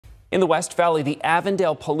In the West Valley, the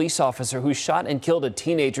Avondale police officer who shot and killed a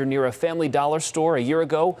teenager near a Family Dollar store a year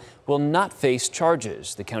ago will not face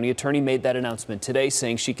charges. The county attorney made that announcement today,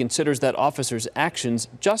 saying she considers that officer's actions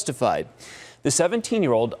justified. The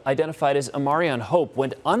 17-year-old, identified as Amarion Hope,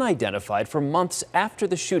 went unidentified for months after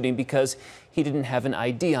the shooting because he didn't have an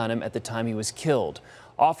ID on him at the time he was killed.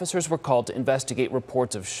 Officers were called to investigate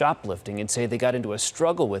reports of shoplifting and say they got into a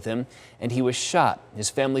struggle with him and he was shot.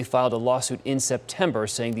 His family filed a lawsuit in September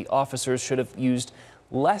saying the officers should have used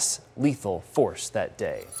less lethal force that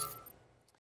day.